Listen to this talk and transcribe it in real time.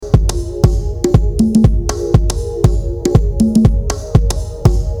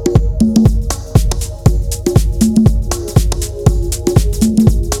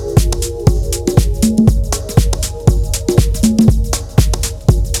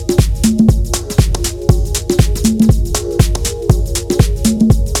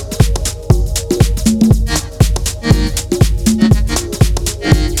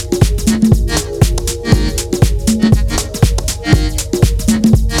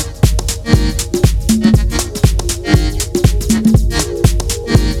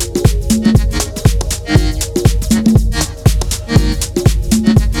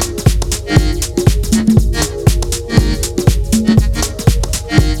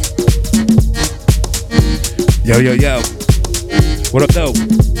Yo. What up, though?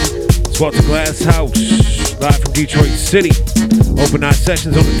 It's Walter Glass House, live from Detroit City. Open night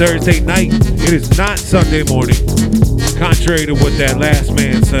sessions on a Thursday night. It is not Sunday morning, contrary to what that last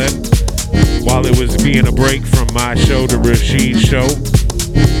man said while it was being a break from my show to Rashid's show.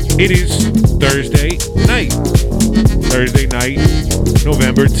 It is Thursday night. Thursday night,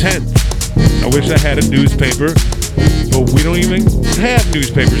 November 10th. I wish I had a newspaper, but we don't even have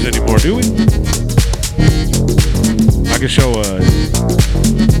newspapers anymore, do we? I can show I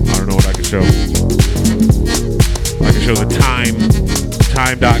don't know what I can show. I can show the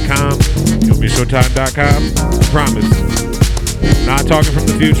time.com. You want me to show time.com? I promise. I'm not talking from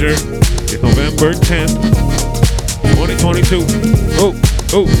the future. It's November 10th, 2022. Oh.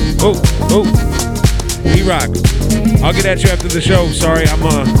 E-Rock. I'll get at you after the show. Sorry, I'm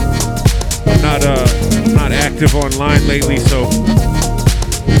not active online lately, so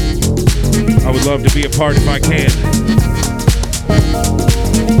I would love to be a part if I can.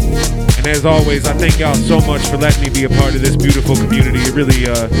 And as always, I thank y'all so much for letting me be a part of this beautiful community. It really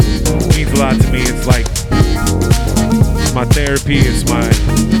means a lot to me. It's like my therapy. It's my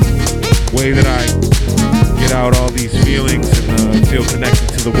way that I get out all these feelings and feel connected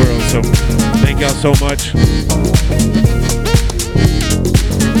to the world. So thank y'all so much.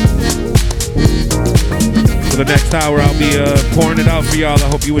 For the next hour, I'll be pouring it out for y'all. I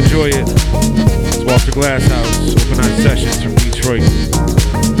hope you enjoy it. It's Walter Glass House, Open Night Sessions from Detroit.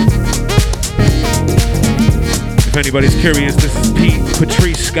 If anybody's curious, this is Pete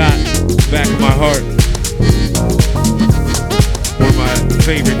Patrice Scott, back of my heart. One of my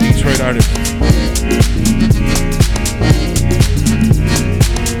favorite Detroit artists.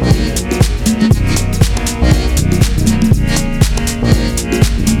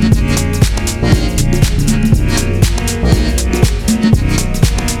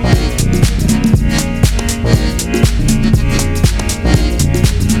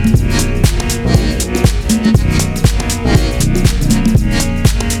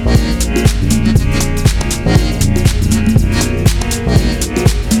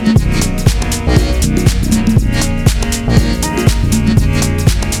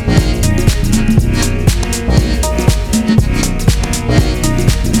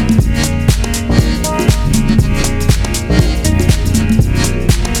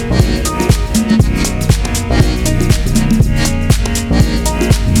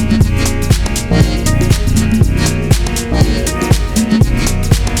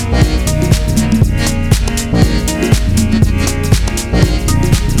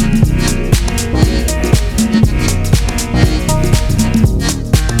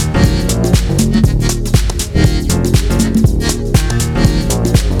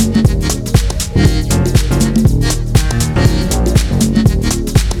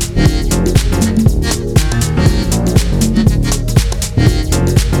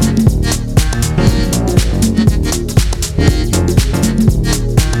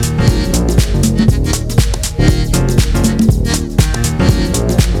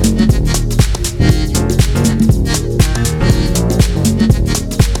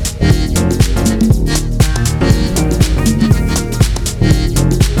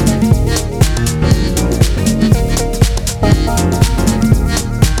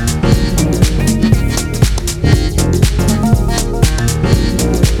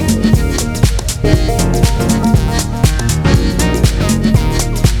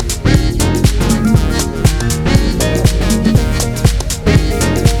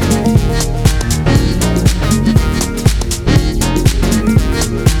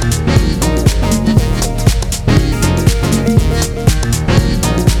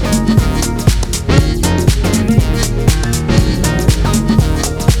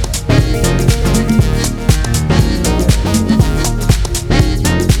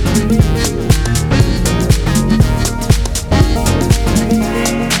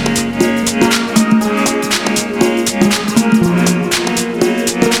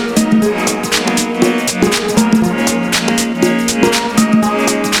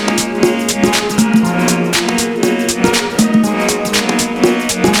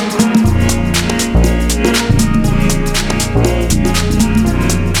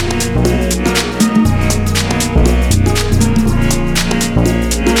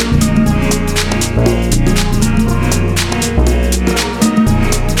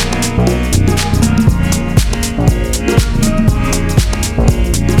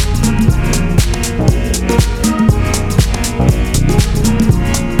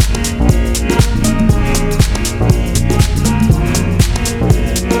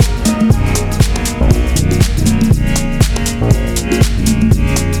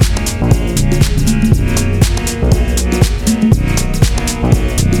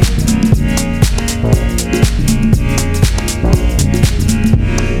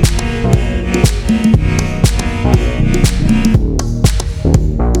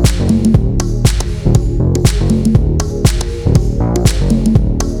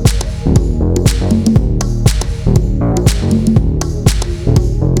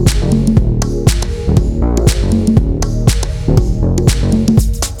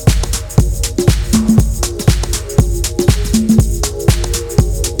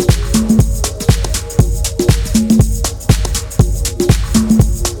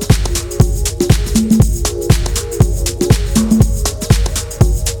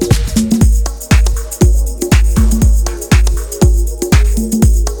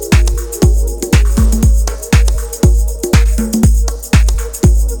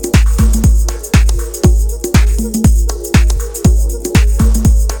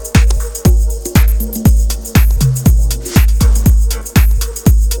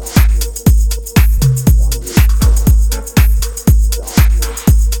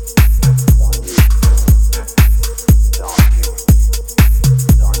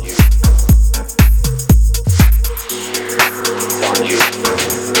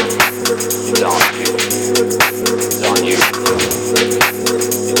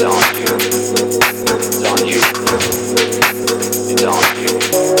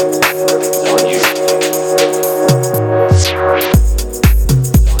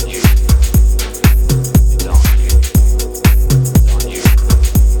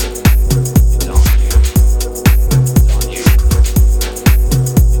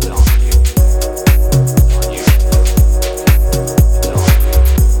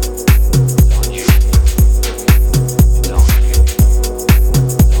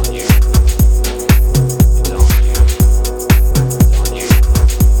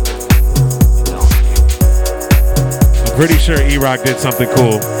 Pretty sure E-Rock did something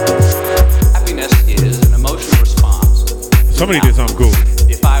cool. Happiness is an emotional response. Somebody did something cool.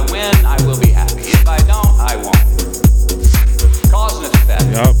 If I win, I will be happy. If I don't, I won't. Cause and effect.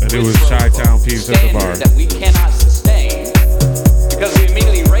 Yup, and it was Chi-Town Peeps at the bar. That we cannot sustain because we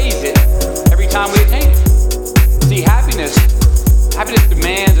immediately raise it every time we attain it. See, happiness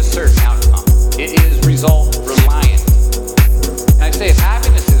demands a certain outcome. It is result reliant. And I say if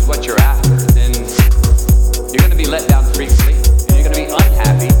happiness is what you're after, then you're going to be let down frequently, and you're going to be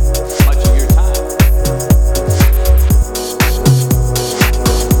unhappy much of your time.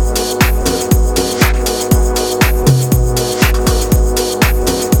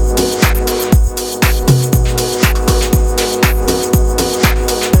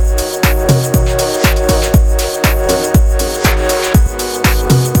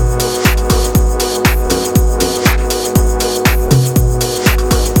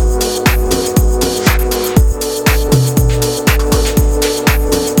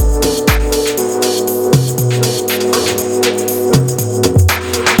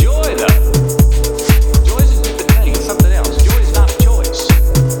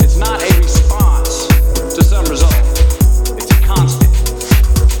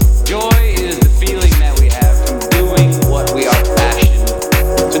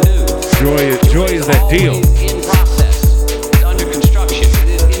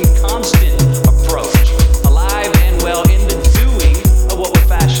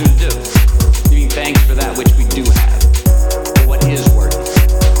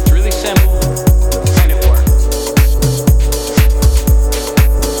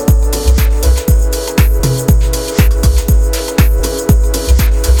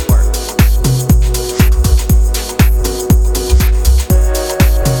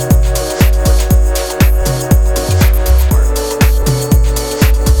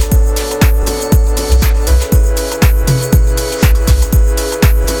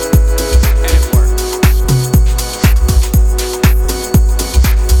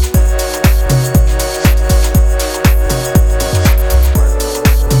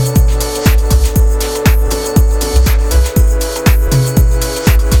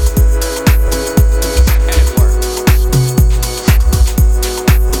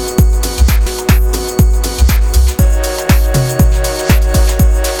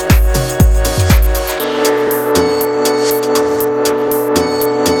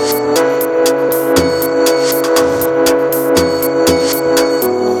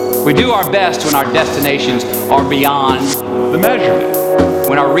 We do our best when our destinations are beyond the measurement,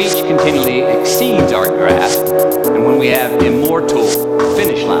 when our reach continually exceeds our grasp, and when we have immortal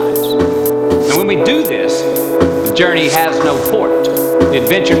finish lines. And when we do this, the journey has no port. The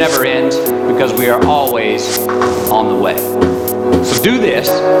adventure never ends because we are always on the way. So do this,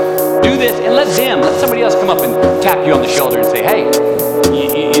 and let somebody else come up and tap you on the shoulder and say, hey,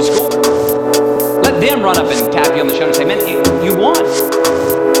 you scored. Let them run up and tap you on the shoulder and say, man, you won.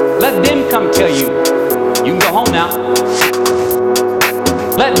 Let them come tell you, you can go home now.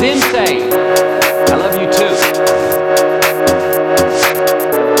 Let them say, I love you too.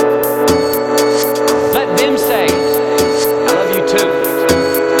 Let them say, I love you too.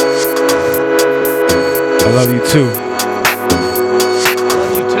 I love you too.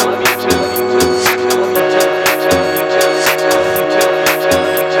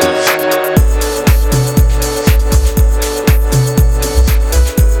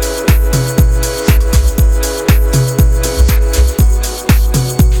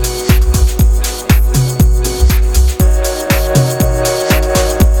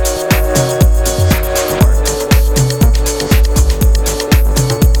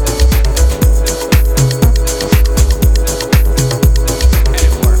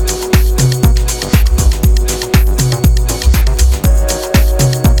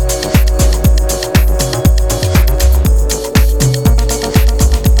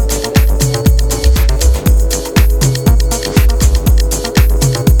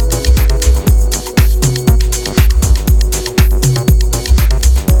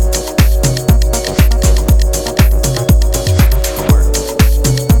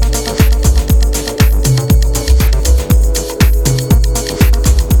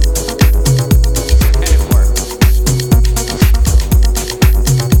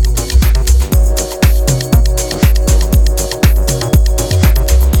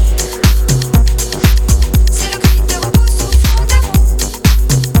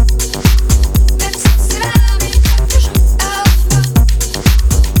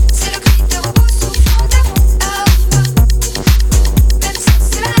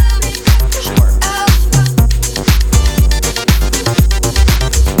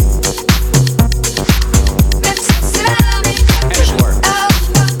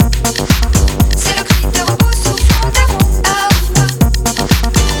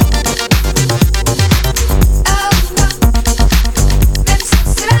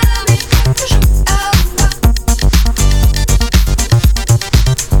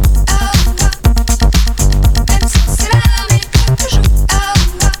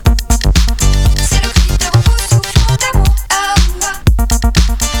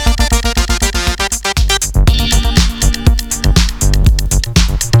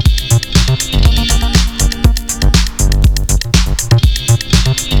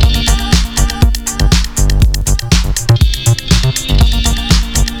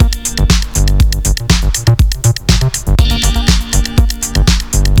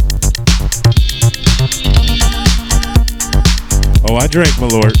 I drank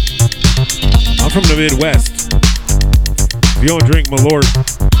Malort. I'm from the Midwest. If you don't drink Malort,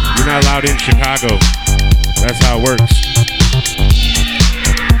 you're not allowed in Chicago. That's how it works.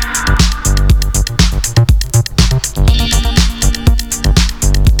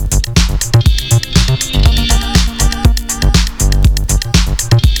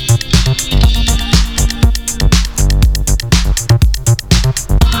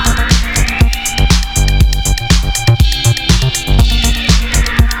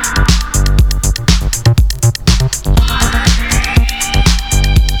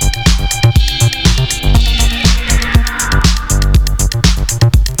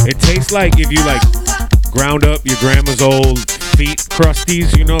 It tastes like if you like ground up your grandma's old feet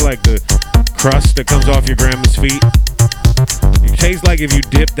crusties, you know, like the crust that comes off your grandma's feet. It tastes like if you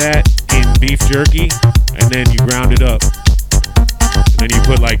dip that in beef jerky and then you ground it up. And then you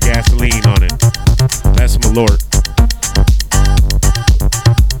put like gasoline on it. That's Malort.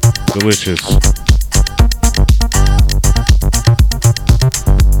 Delicious.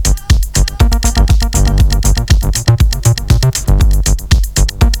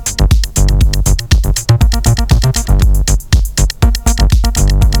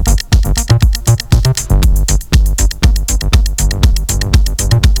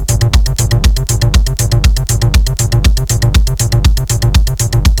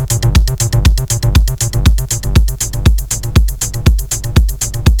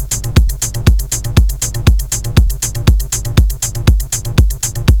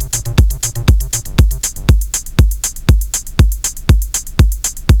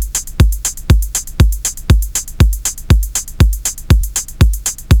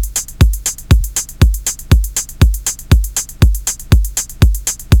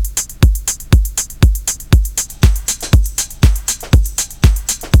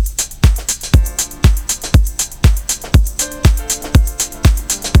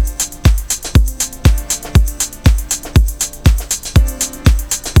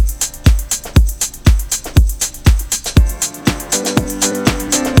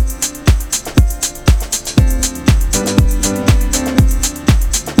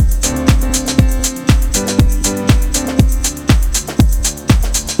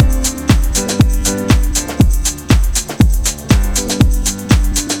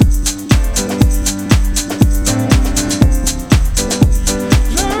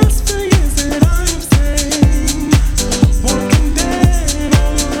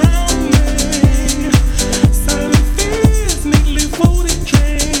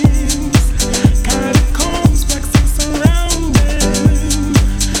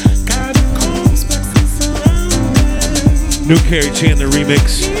 New Carrie Chandler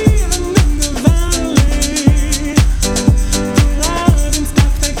remix.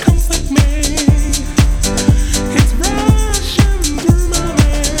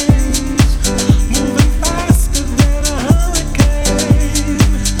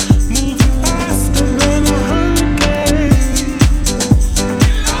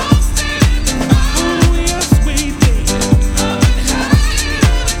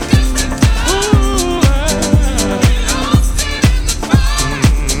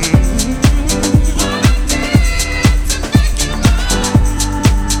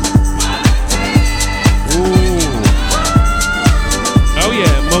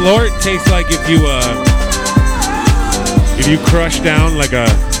 Malort tastes like if you crush down like a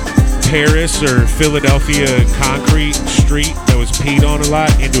Paris or Philadelphia concrete street that was peed on a lot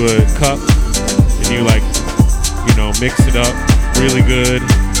into a cup, and you like, you know, mix it up really good.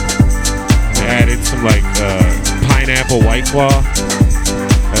 And added some like pineapple White Claw.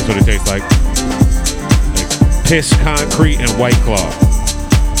 That's what it tastes like piss concrete and White Claw.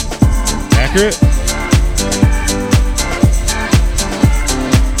 Accurate?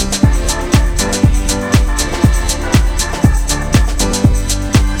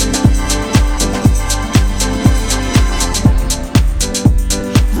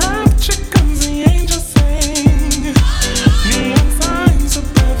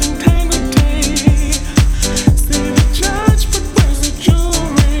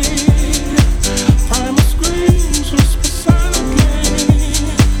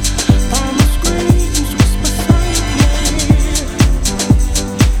 Screams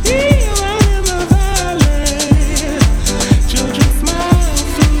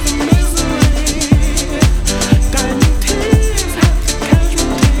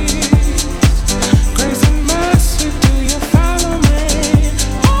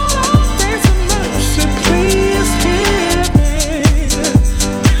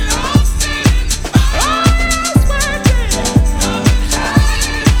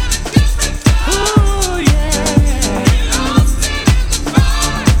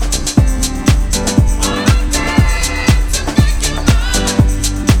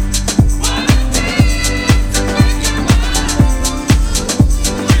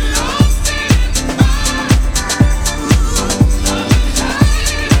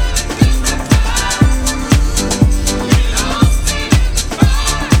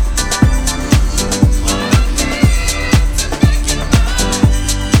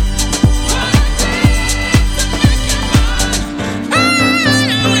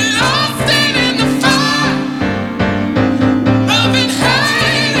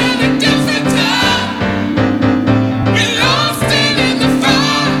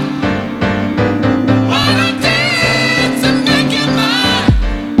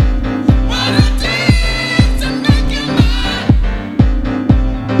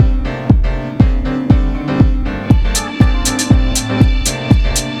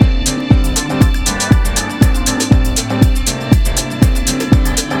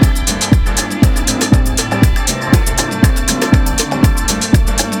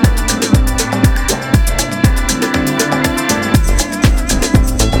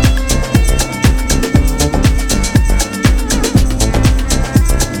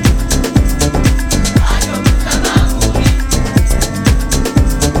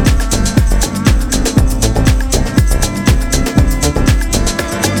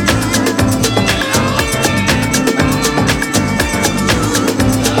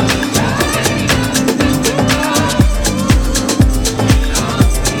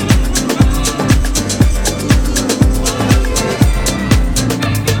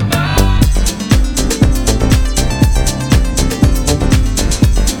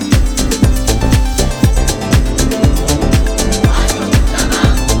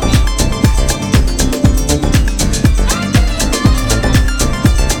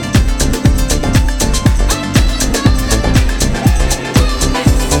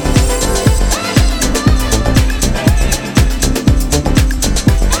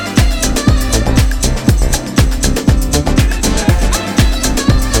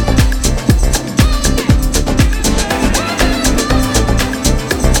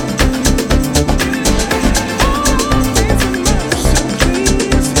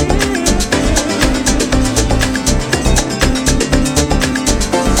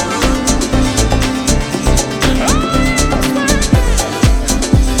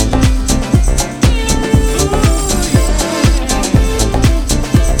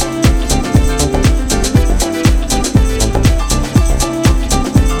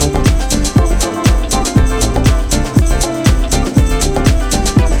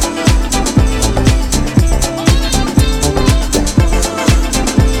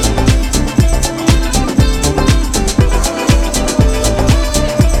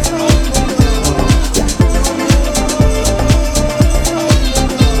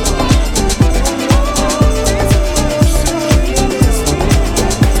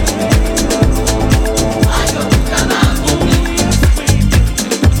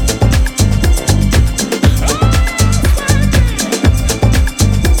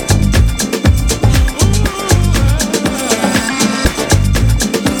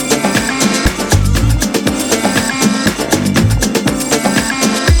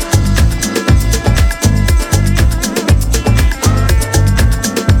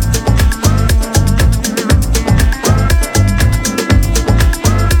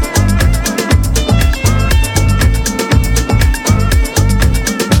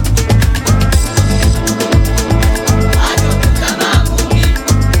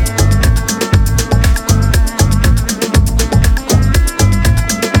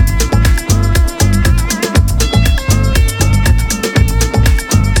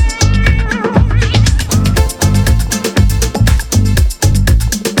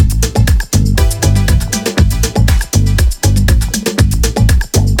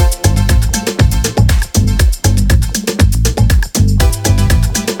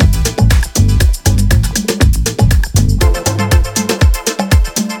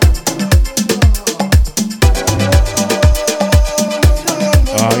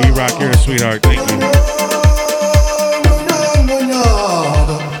D-Rock, you're a sweetheart. Thank you.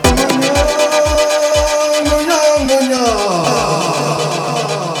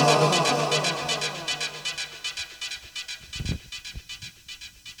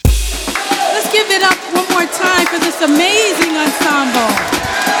 Let's give it up one more time for this amazing ensemble.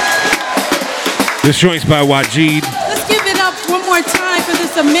 This joint's by Wajid. Let's give it up one more time for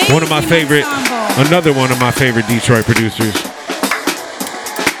this amazing One of my favorite, ensemble. another one of my favorite Detroit producers.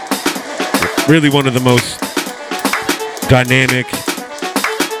 Really one of the most dynamic,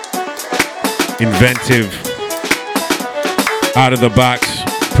 inventive, out-of-the-box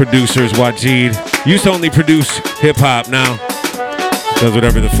producers. Wajid used to only produce hip-hop, now does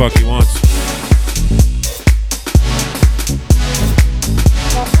whatever the fuck he wants.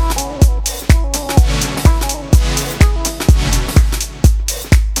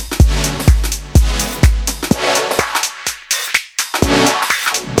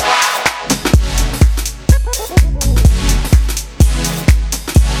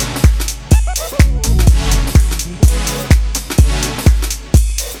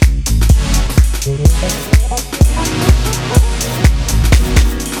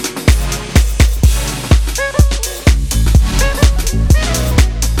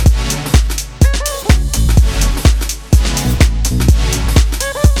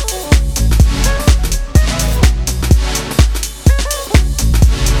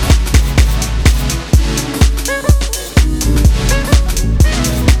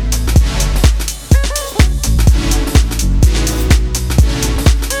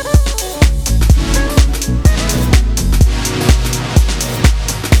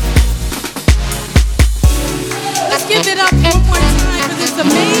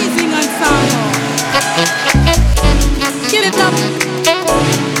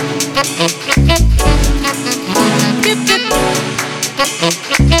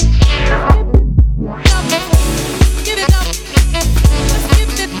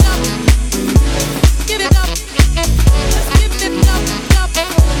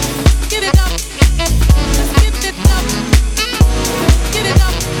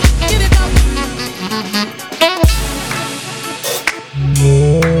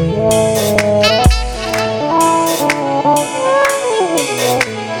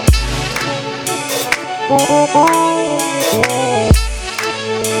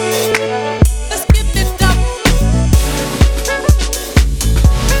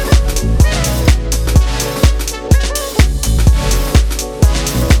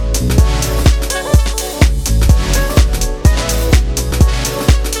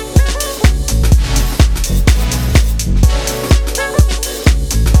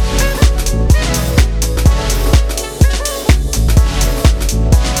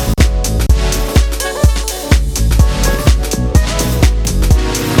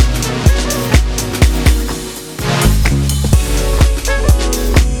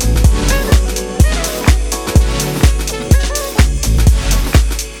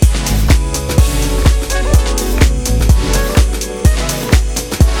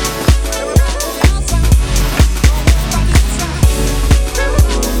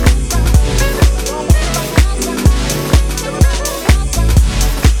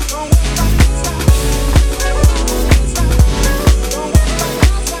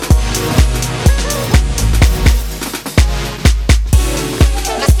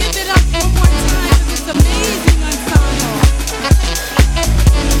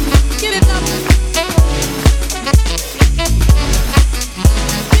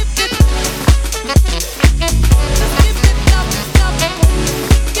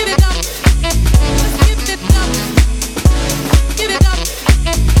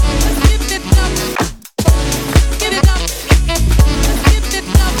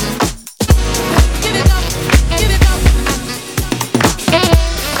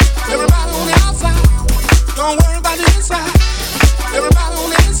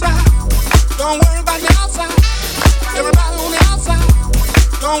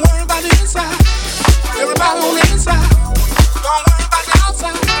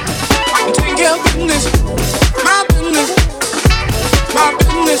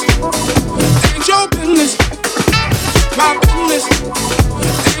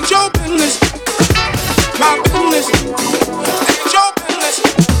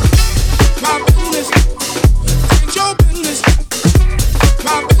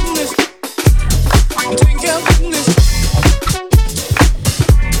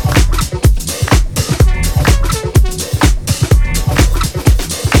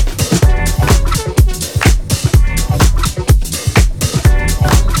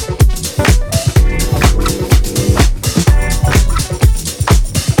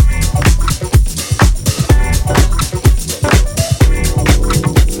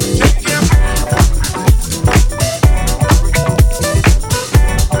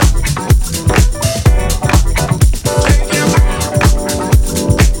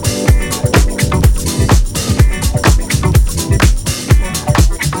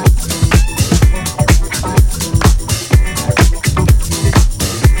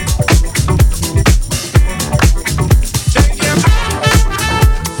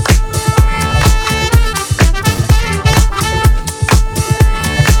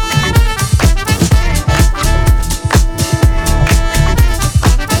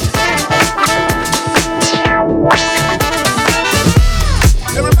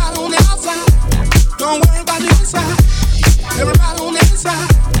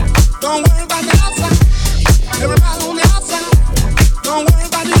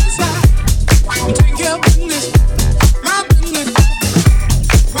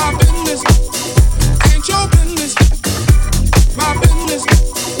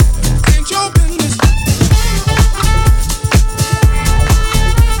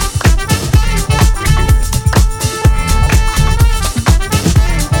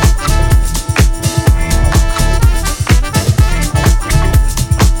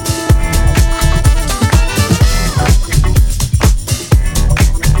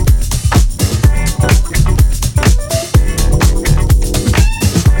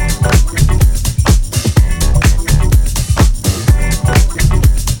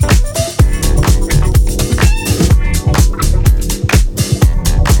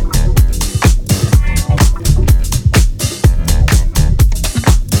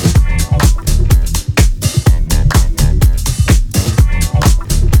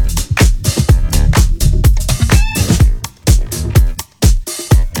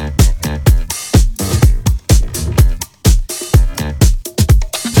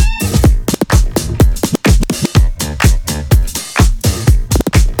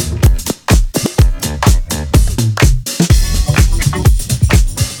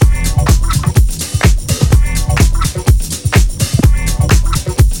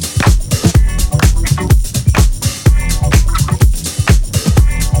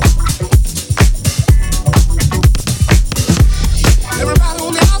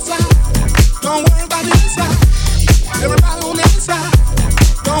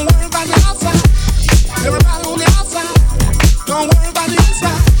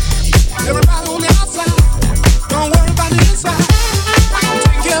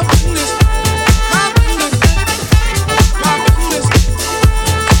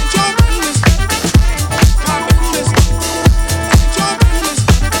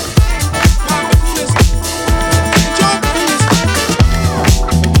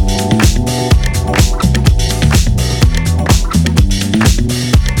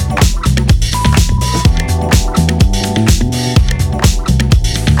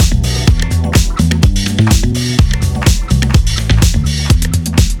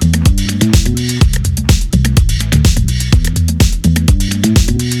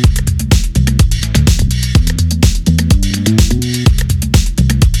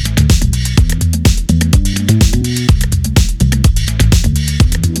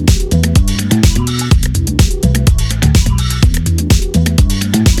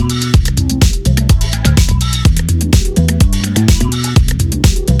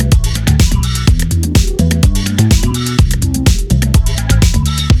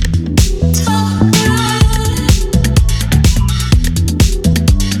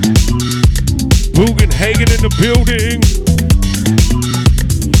 Hagen in the building.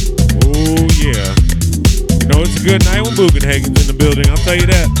 Oh, yeah. You know, it's a good night when Bugenhagen's in the building, I'll tell you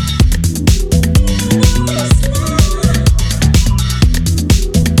that.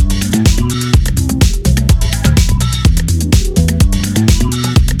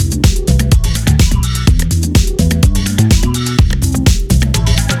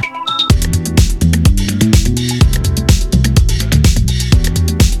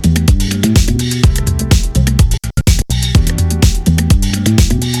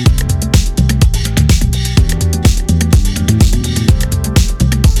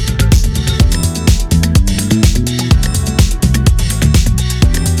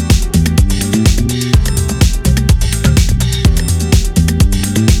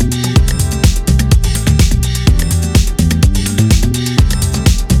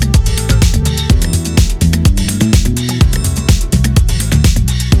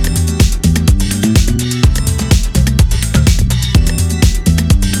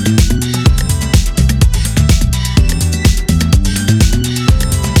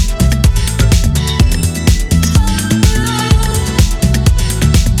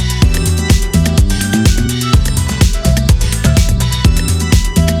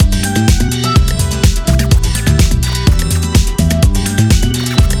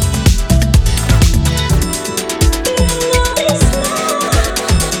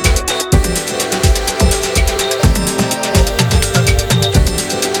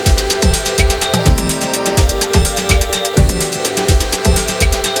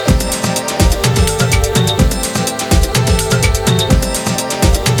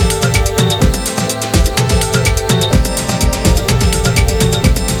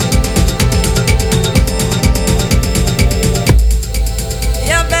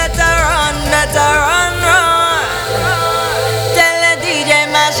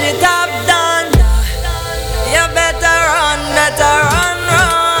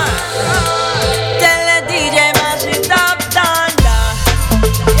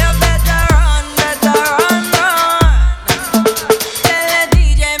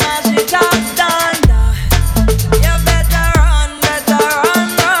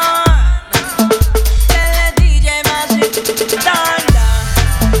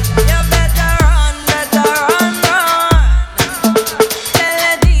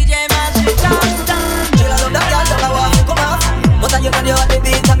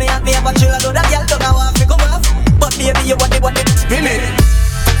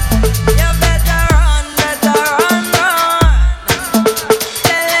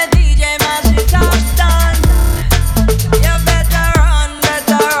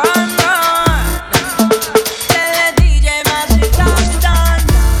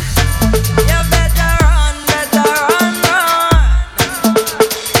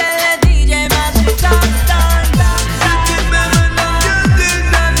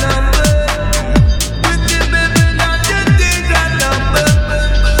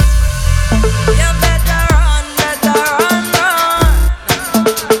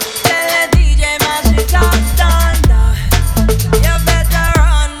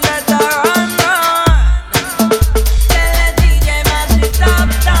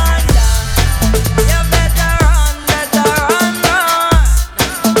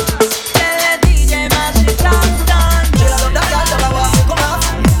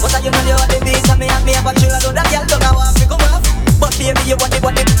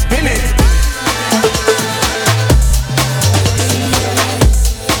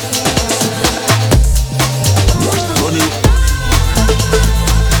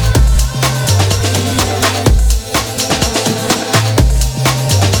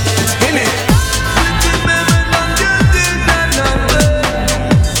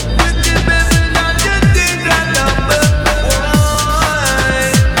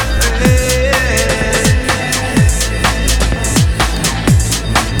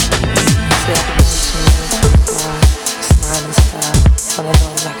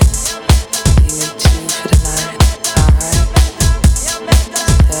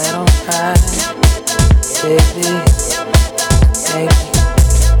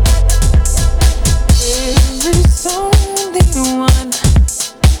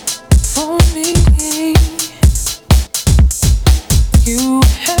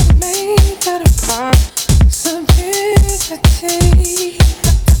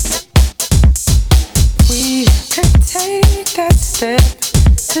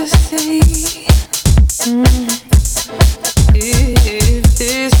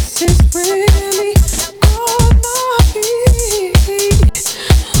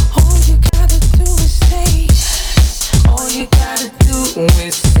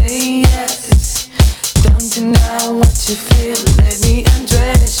 you feel, let me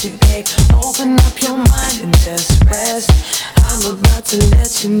undress you, babe. Open up your mind and just rest. I'm about to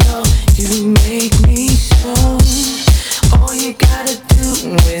let you know you make me so. All you gotta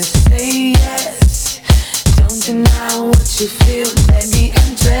do is say yes. Don't deny what you feel, let me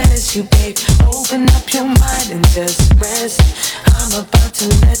undress you, babe. Open up your mind and just rest. I'm about to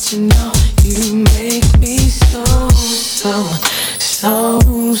let you know you make me so, so, so,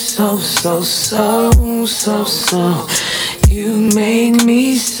 so, so, so, so, so. You make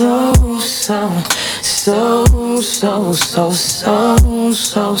me so, so, so, so, so, so,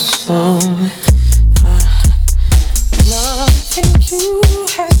 so, so. Loving you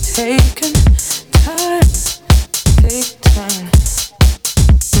has taken time, take time,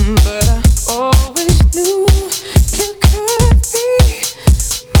 but I always knew you could be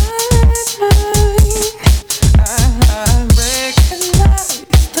mine. I recognize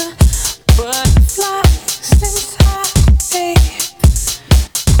the butterflies inside me.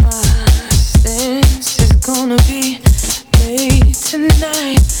 My sense is gonna be made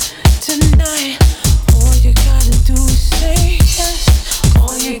tonight, tonight. All you gotta do is say yes.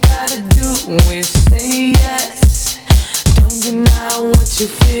 All you gotta do is say yes. Don't deny what you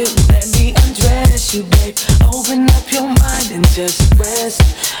feel, let me undress you, babe. Open up your mind and just rest.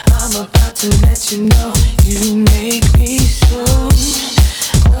 I'm about to let you know you make me so.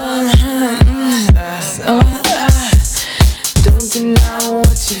 Don't deny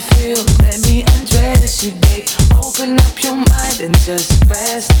what you feel, let me undress you, babe. Open up your mind and just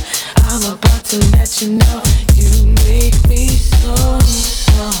rest. I'm about to let you know you make me so,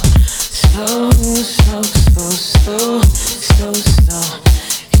 so, so, so, so, so, so, so.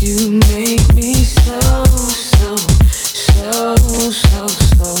 You make me so, so, so, so,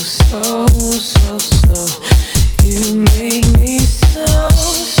 so, so, so, so. You make me so.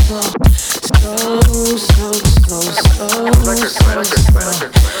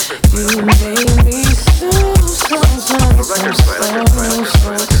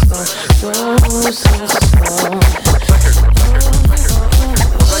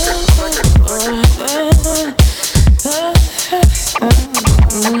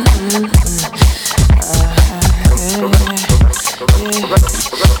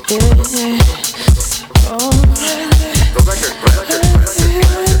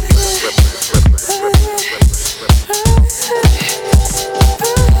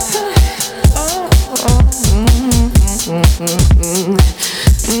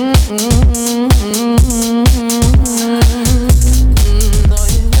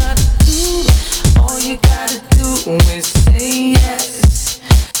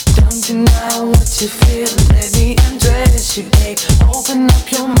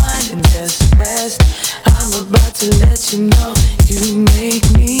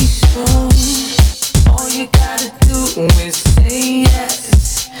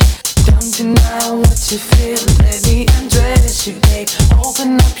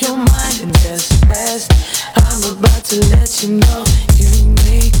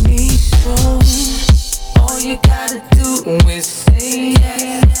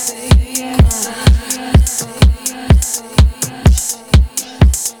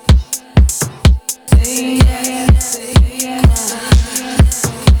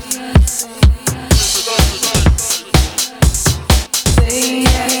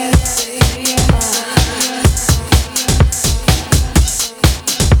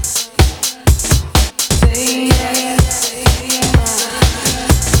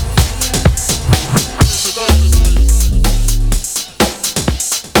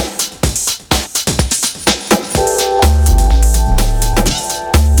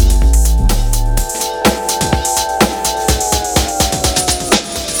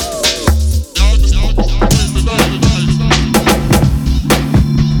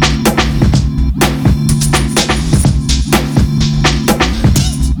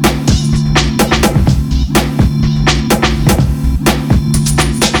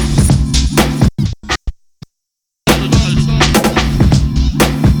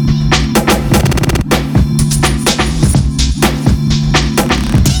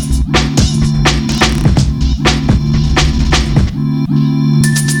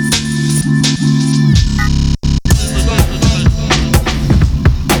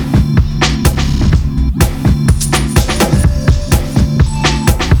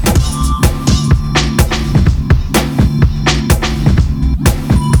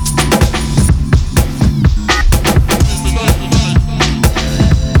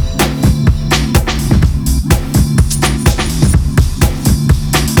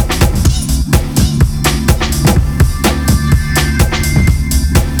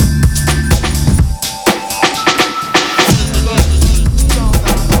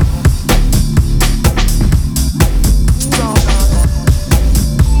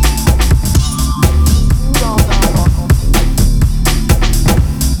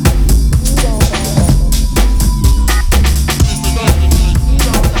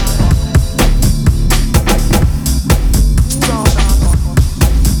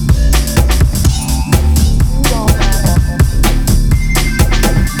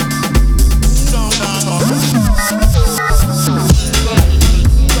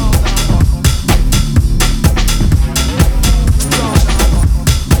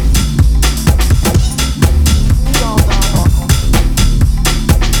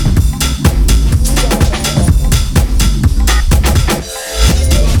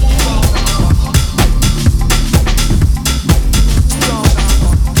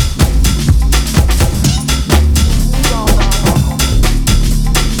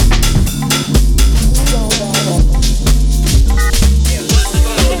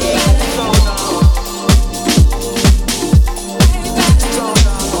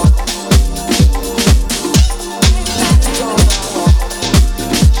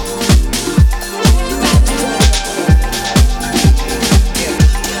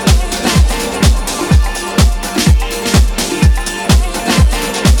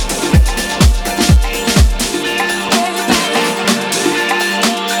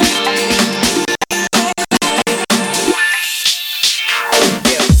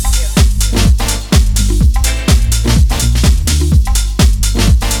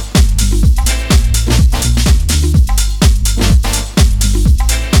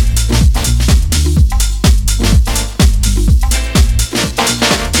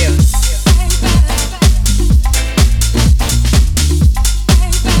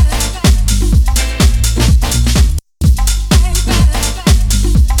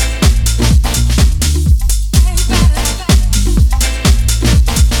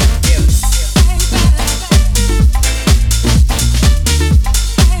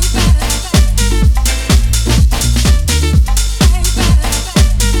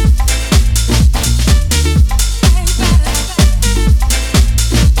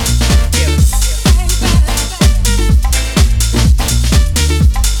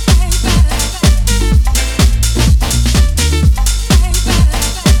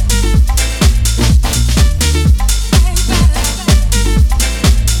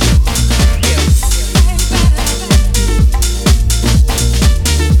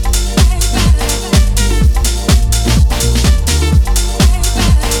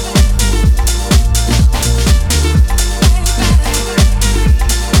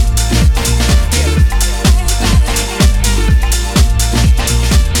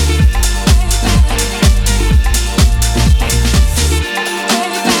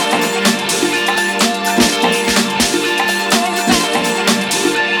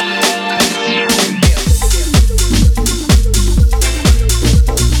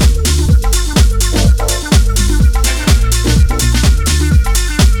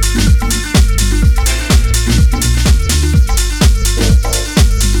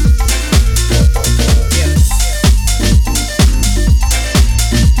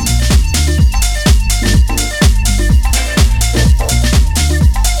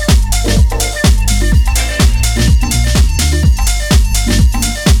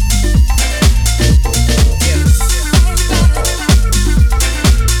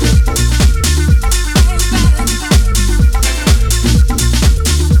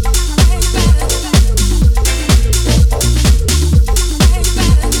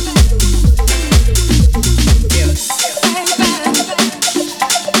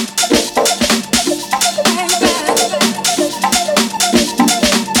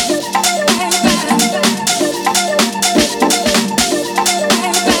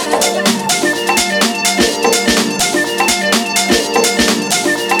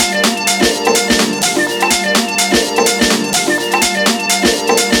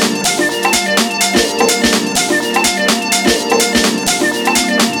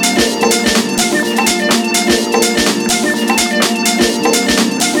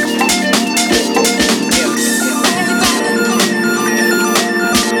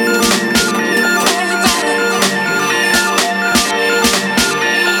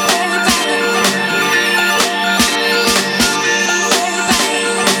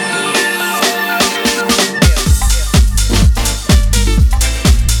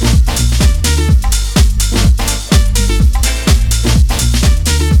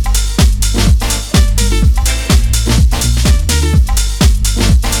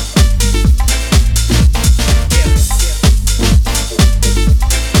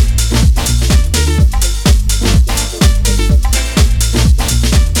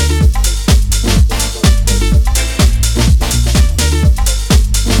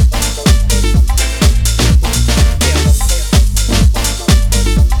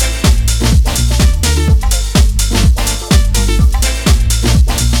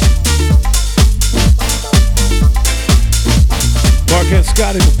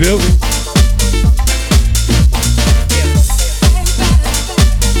 Scott in the building.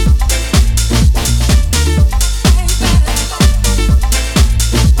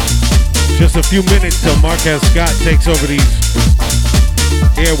 Just a few minutes till Marquez Scott takes over these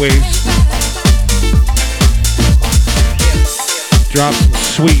airwaves. Drop some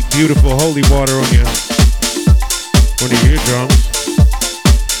sweet, beautiful holy water on your eardrums.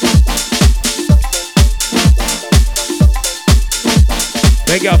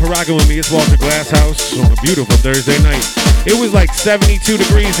 Thank y'all for rocking with me. It's Walter Glasshouse on a beautiful Thursday night. It was like 72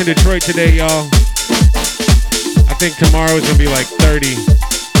 degrees in Detroit today, y'all. I think tomorrow is gonna be like 30.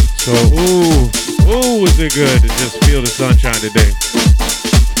 So, ooh, is it good to just feel the sunshine today.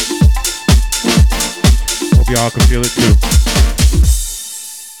 Hope y'all can feel it too.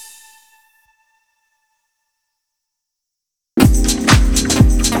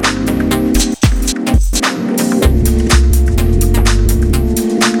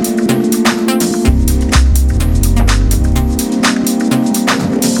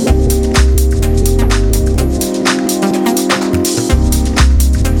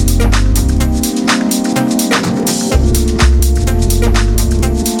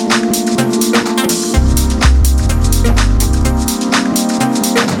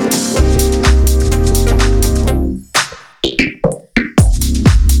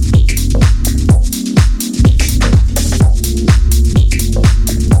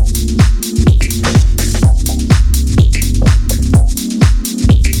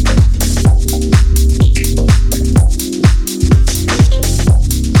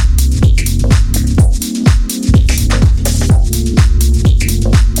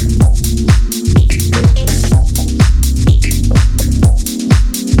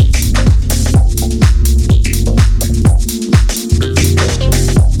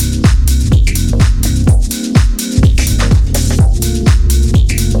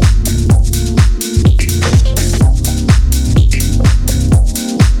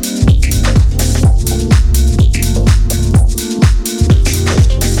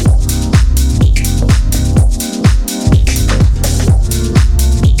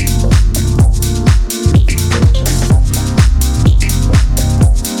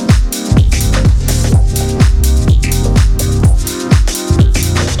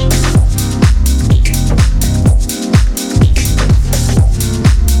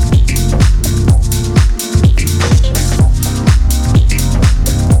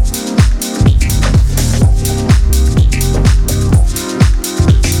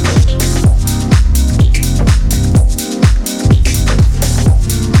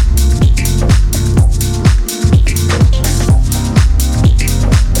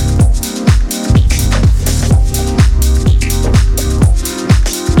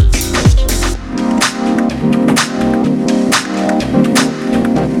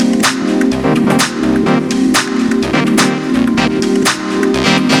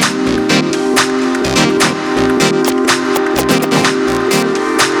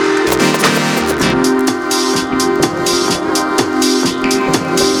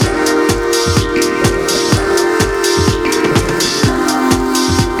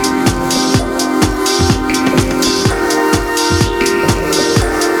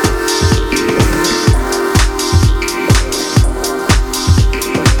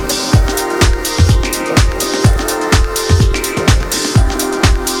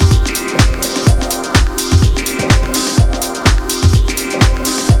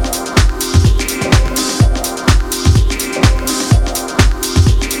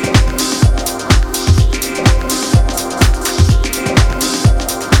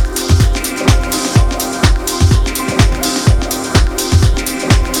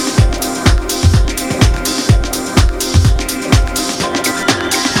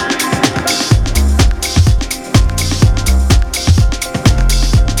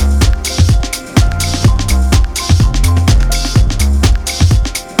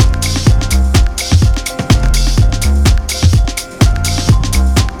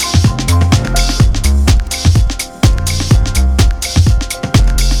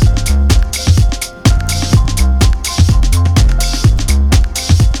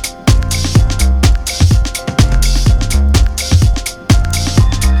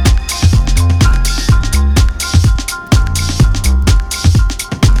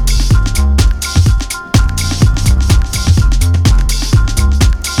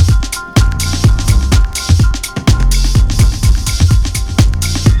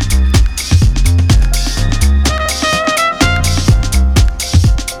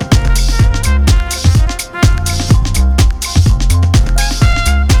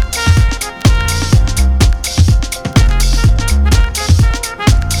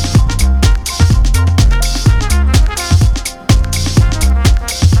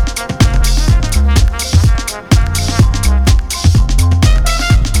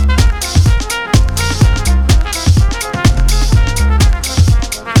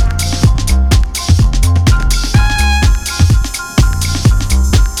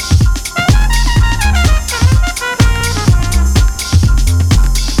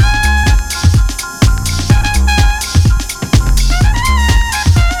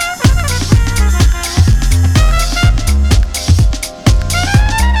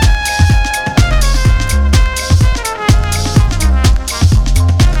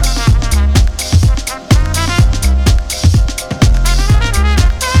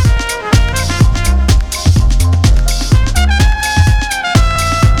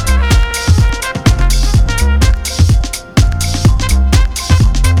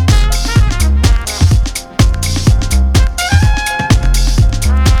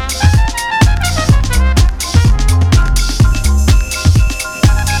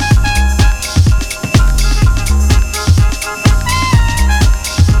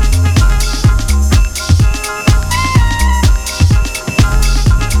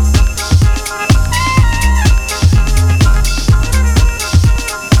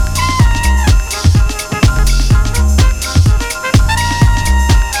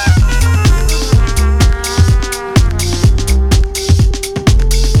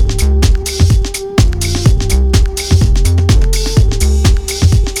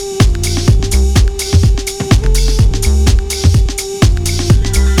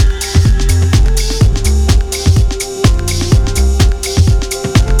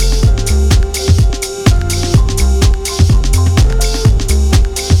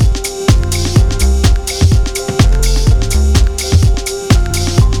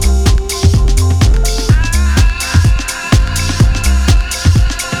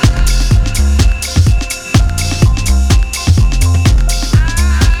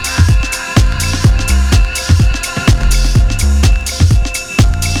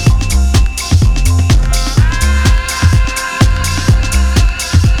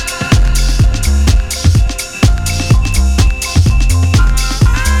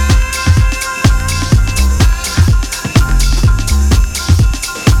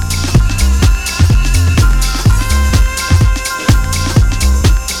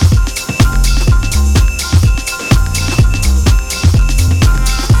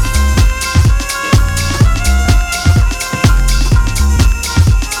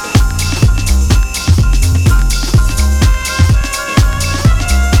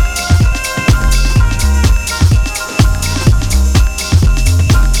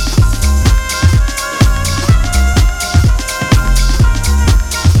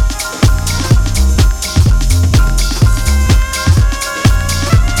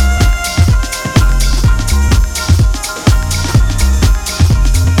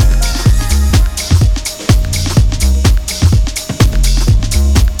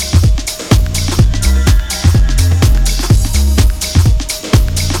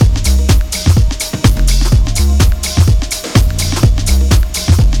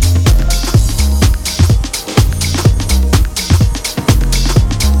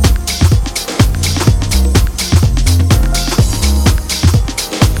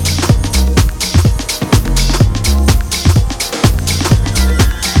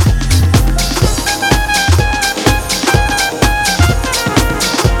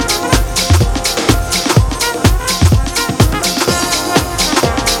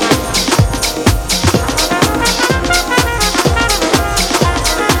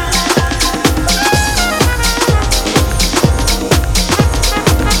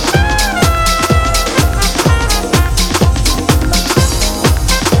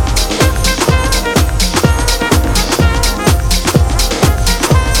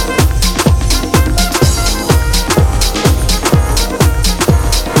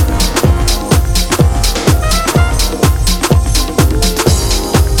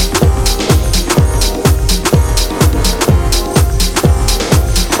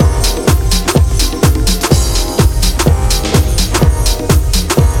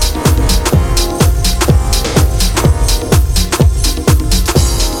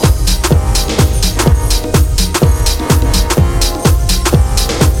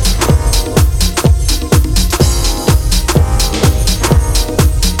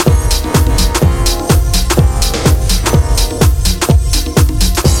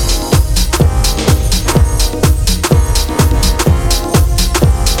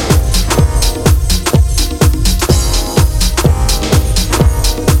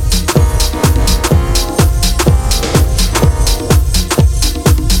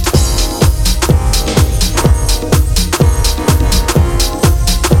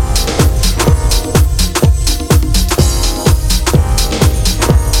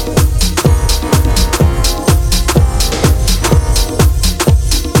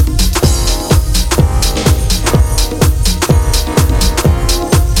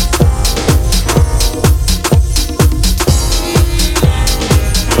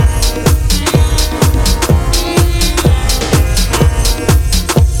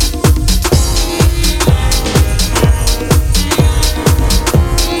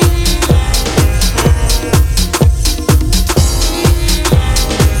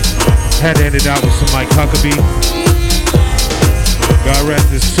 Had to end it out with some Mike Huckabee. God rest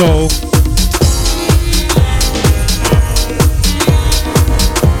his soul.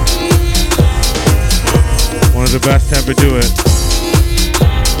 One of the best to ever do it.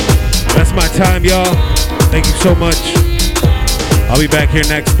 That's my time, y'all. Thank you so much. I'll be back here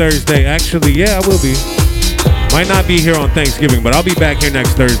next Thursday. Actually, yeah, I will be. Might not be here on Thanksgiving, but I'll be back here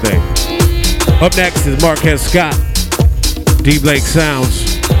next Thursday. Up next is Marquez Scott, D Blake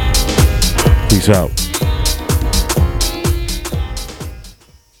Sounds. Peace out.